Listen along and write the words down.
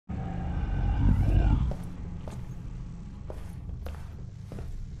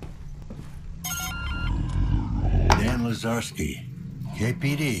Lazarski,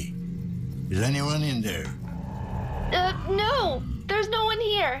 KPD. Is anyone in there? No. There's no one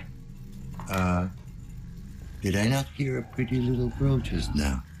here. Did I not hear a pretty little girl just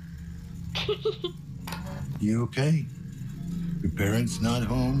now? You okay? Your parents not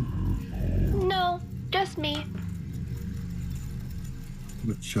home? No, just me.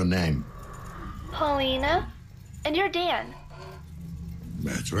 What's your name? Paulina. And you're Dan.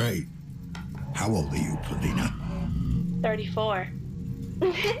 That's right. How old are you, Paulina? 34.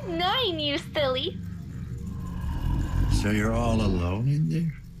 9, you silly. So you're all alone in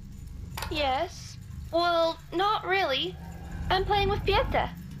there? Yes. Well, not really. I'm playing with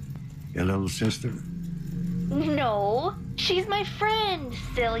Pieta. Your little sister? No, she's my friend,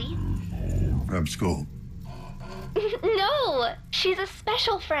 silly. From school? No, she's a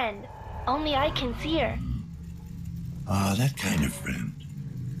special friend. Only I can see her. Ah, that kind of friend.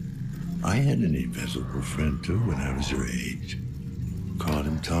 I had an invisible friend, too, when I was your age. Called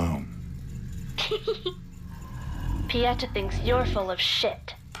him Tom. Pieta thinks you're full of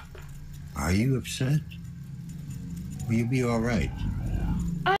shit. Are you upset? Will you be all right?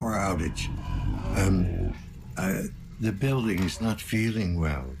 Power outage. The building's not feeling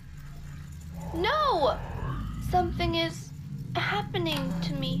well. No! Something is happening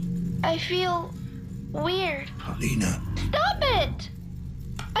to me. I feel weird. Paulina. Stop it!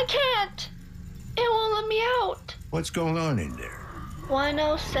 I can't. It won't let me out. What's going on in there?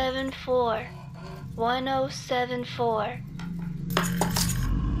 1074. 1074.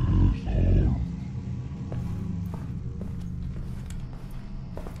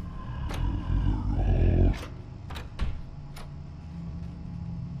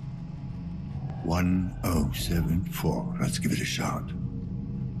 One 1074. Let's give it a shot.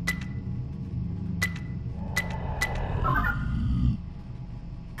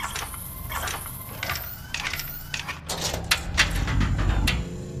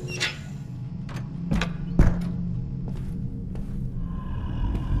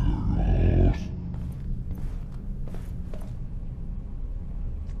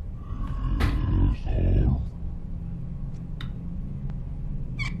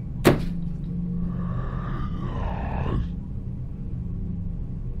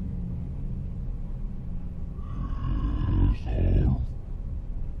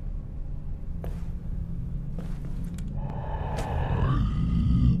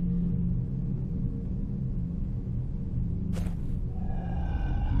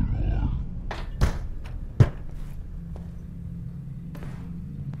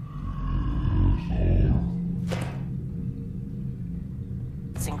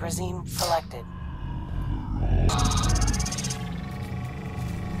 Synchrosine selected.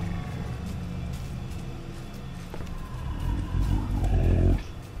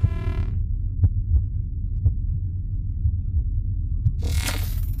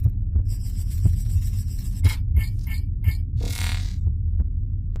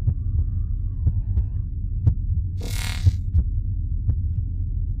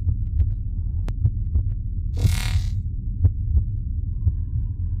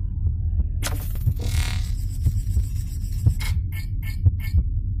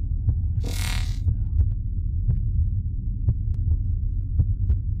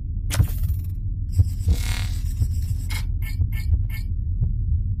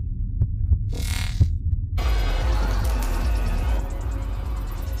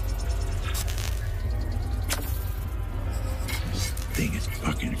 Thing is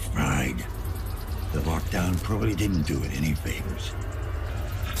fucking fried. The lockdown probably didn't do it any favors.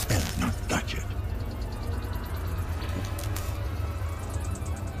 Better not touch it.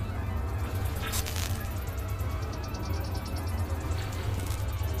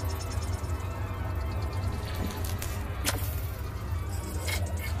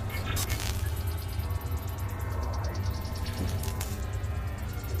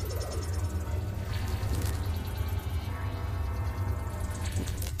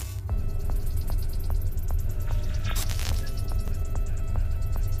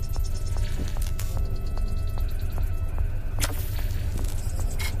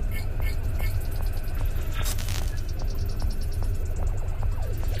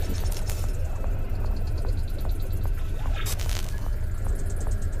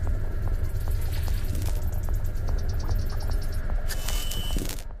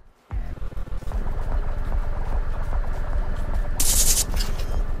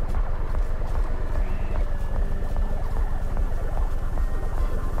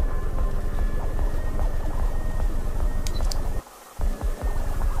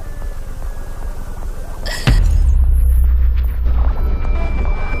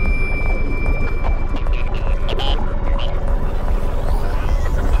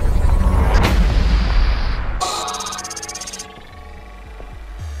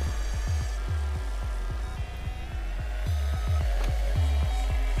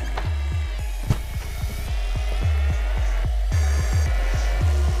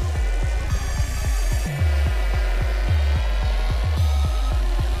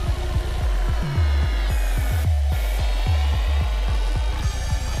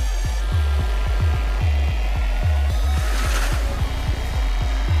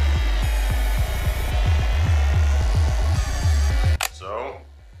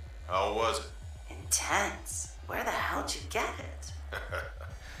 Intense. Where the hell did you get it?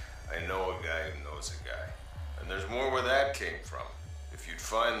 I know a guy who knows a guy. And there's more where that came from. If you'd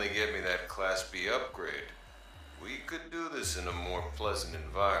finally get me that Class B upgrade, we could do this in a more pleasant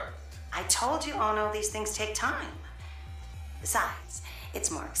environment. I told you, Ono, these things take time. Besides, it's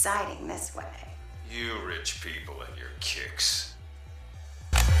more exciting this way. You rich people and your kicks.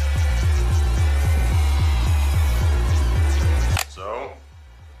 So,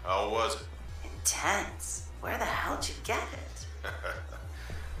 how was it? Intense. Where the hell did you get it?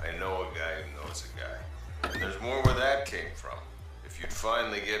 I know a guy who knows a guy. And there's more where that came from. If you'd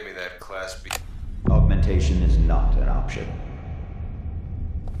finally get me that Class B... Augmentation is not an option.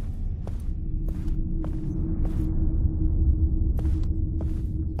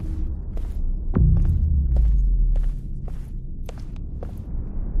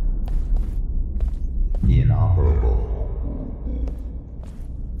 Inoperable.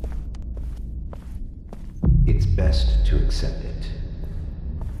 It's best to accept it.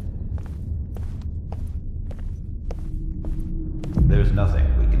 There's nothing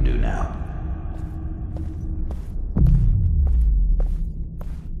we can do now.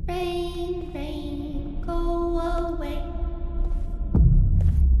 Rain, rain, go away.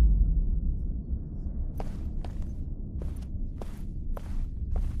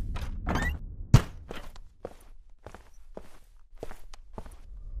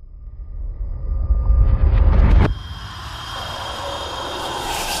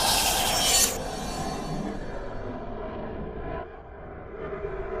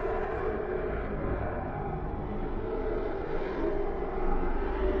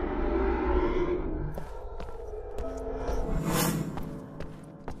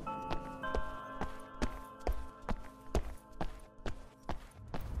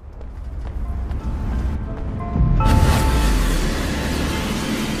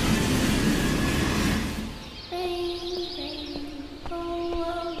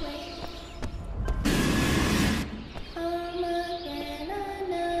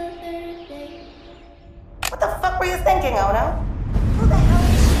 What the fuck were you thinking, Ono? Who the hell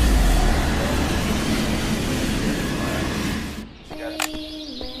is she?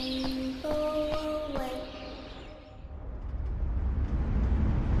 Rain, rain, go away.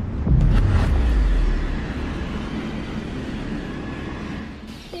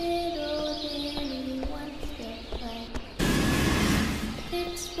 Little Danny wants to play.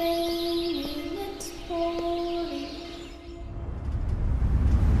 It's raining, it's pouring.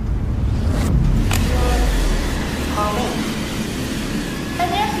 Pauline. And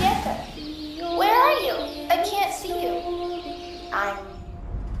there's Pieta. Where are you? I can't see you. I'm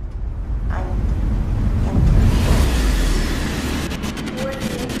Were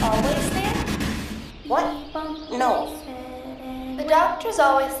you always there? What? No. The doctors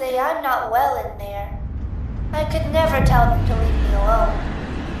always say I'm not well in there. I could never tell them to leave me alone.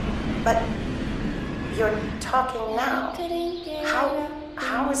 But you're talking now.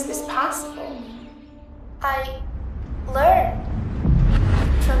 How is this possible? I learned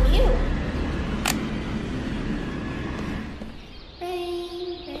from you.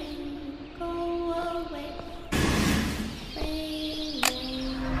 Rain, rain, go away. Rain,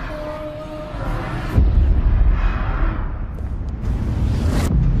 rain, go away.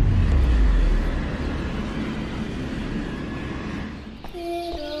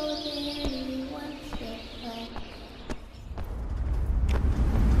 Little Danny wants to play.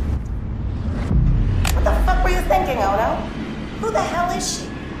 What the fuck were you thinking, Ono? Who the hell is she?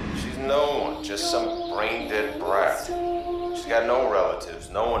 She's no one, just some brain-dead brat. She's got no relatives,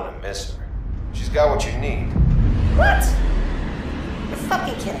 no one to miss her. She's got what you need. What? You're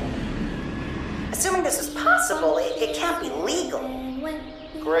fucking kidding me. Assuming this is possible, it can't be legal.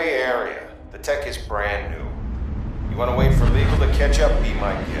 Gray area. The tech is brand new. You want to wait for legal to catch up? Be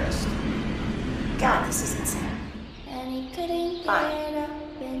my guest. God, this is insane.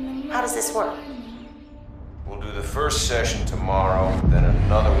 Fine. How does this work? We'll do the first session tomorrow, then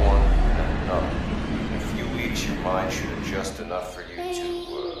another one, and another. In a few weeks, your mind should adjust enough for you to,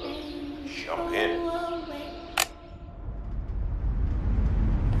 jump in.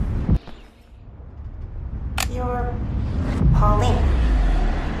 You're Pauline.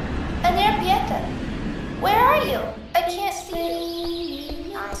 And there, Pieta. Where are you? I can't see you.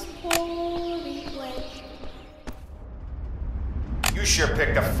 You sure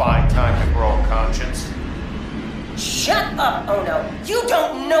picked a fine time to grow a conscience. Shut up, Ono. You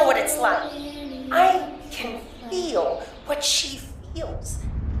don't know what it's like. I can feel what she feels.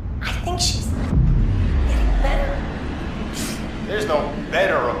 I think she's getting better. There's no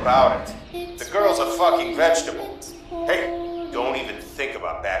better about it. The girl's a fucking vegetable. Hey, don't even think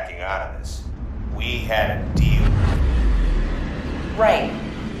about backing out of this. We had a deal. Right.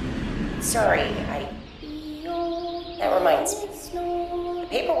 Sorry, That reminds me. The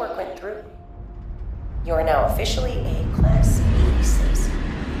paperwork went through. You are now officially a Class B citizen.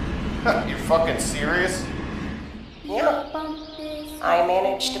 You fucking serious? Yeah. I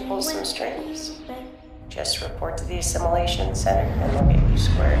managed to pull some strings. Just report to the Assimilation Center and they'll get you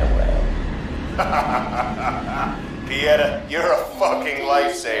squared away. Pieta, you're a fucking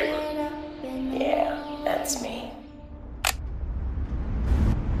lifesaver. Yeah, that's me.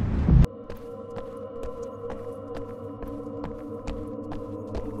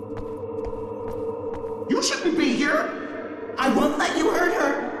 You shouldn't be here! I won't let you hurt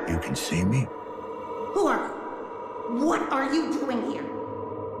her! You can see me? Who are you? What are you doing here?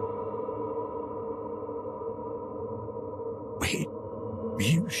 Wait,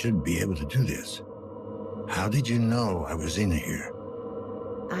 you shouldn't be able to do this. How did you know I was in here?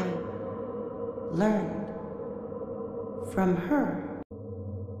 I learned from her.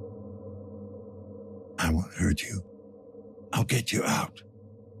 I won't hurt you. I'll get you out.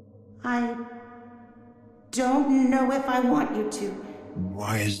 I don't know if I want you to.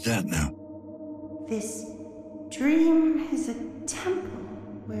 Why is that now? This dream is a temple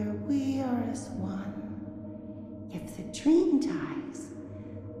where we are as one. If the dream dies,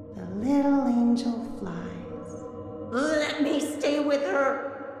 the little angel flies. Let me stay with her.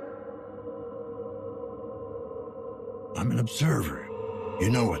 I'm an observer. You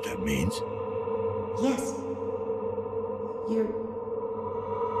know what that means. Yes.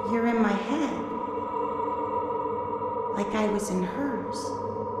 You're in my head. Like I was in hers.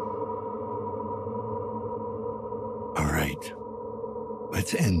 All right.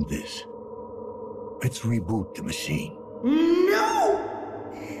 Let's end this. Let's reboot the machine. No!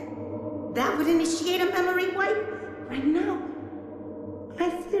 That would initiate a memory wipe right now. I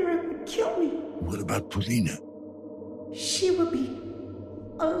fear it would kill me. What about Polina? She would be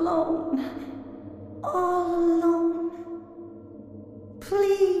alone. All alone.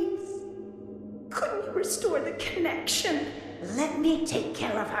 Please. Couldn't you restore the connection? Let me take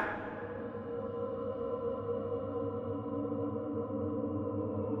care of her.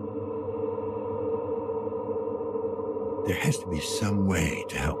 There has to be some way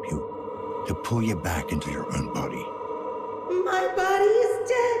to help you, to pull you back into your own body. My body is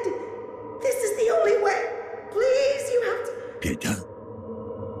dead. This is the only way. Please, you have to... Pieta?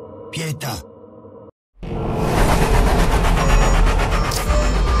 Pieta!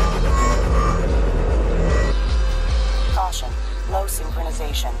 Caution. Low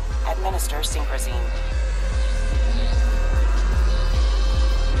synchronization. Administer Synchrozine.